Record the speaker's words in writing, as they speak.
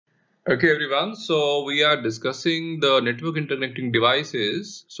Okay, everyone. So we are discussing the network interconnecting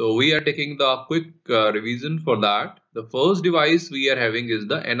devices. So we are taking the quick revision for that. The first device we are having is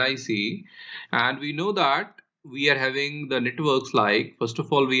the NIC, and we know that we are having the networks like, first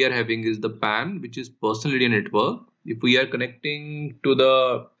of all, we are having is the PAN, which is personal area network. If we are connecting to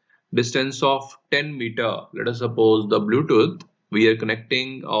the distance of 10 meter, let us suppose the Bluetooth, we are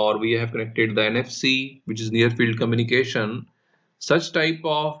connecting, or we have connected the NFC, which is near field communication. Such type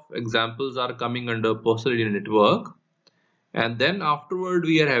of examples are coming under personal area network. And then afterward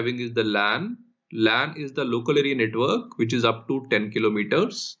we are having is the LAN. LAN is the local area network, which is up to 10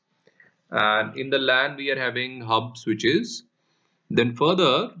 kilometers. And in the LAN we are having hub switches. Then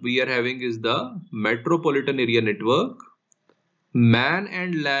further we are having is the metropolitan area network. MAN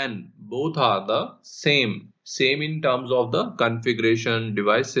and LAN both are the same in terms of the configuration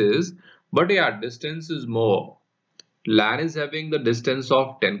devices, but yeah, distance is more. LAN is having the distance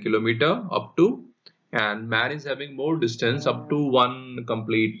of 10 kilometer up to, and MAN is having more distance up to one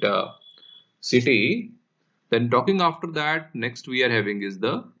complete city. Then talking after that, next we are having is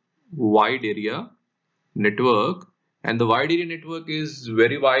the wide area network, and the wide area network is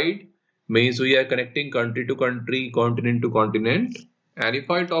very wide, means we are connecting country to country, continent to continent. And if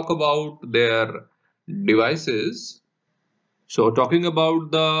I talk about their devices, so talking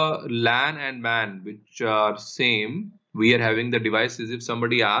about the LAN and MAN, which are same, we are having the devices. If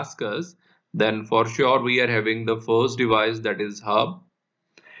somebody asks us, then for sure we are having the first device, that is hub.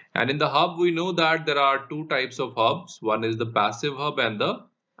 And in the hub, we know that there are two types of hubs. One is the passive hub and the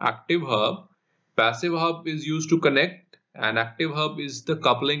active hub. Passive hub is used to connect, and active hub is the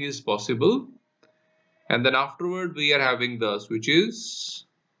coupling is possible. And then afterward, we are having the switches,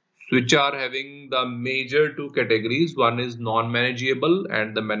 which are having the major two categories. One is non-manageable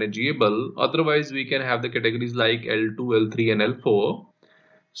and the manageable. Otherwise, we can have the categories like L2, L3 and L4.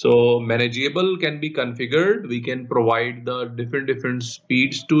 So manageable can be configured. We can provide the different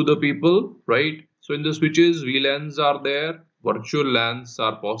speeds to the people, right? So in the switches, VLANs are there, virtual LANs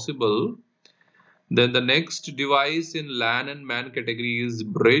are possible. Then the next device in LAN and MAN category is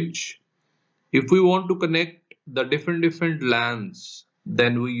bridge. If we want to connect the different LANs,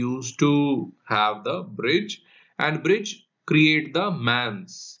 then we used to have the bridge, and bridge create the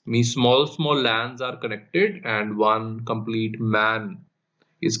MANs, means small LANs are connected and one complete MAN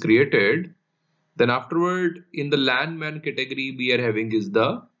is created. Then afterward, in the LAN MAN category, we are having is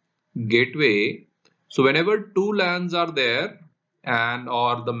the gateway. So whenever two LANs are there and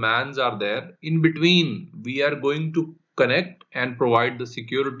or the MANs are there, in between we are going to connect and provide the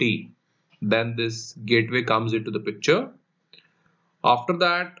security. Then this gateway comes into the picture. After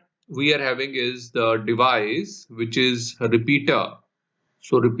that, we are having is the device, which is a repeater.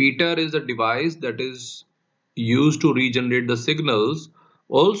 So repeater is a device that is used to regenerate the signals.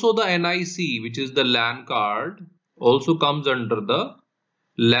 Also the NIC, which is the LAN card, also comes under the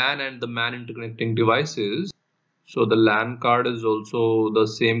LAN and the MAN interconnecting devices. So the LAN card is also the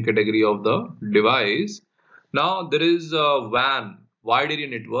same category of the device. Now there is a WAN, wide area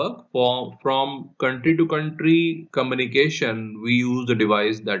network. From country to country communication, we use the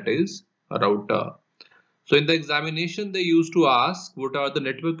device that is a router. So in the examination, they used to ask what are the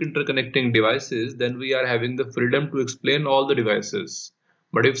network interconnecting devices. Then we are having the freedom to explain all the devices.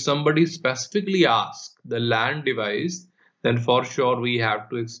 But if somebody specifically asks the LAN device, then for sure we have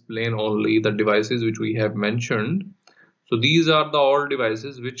to explain only the devices which we have mentioned. So these are the all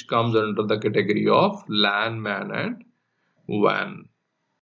devices which comes under the category of LAN, MAN and WAN.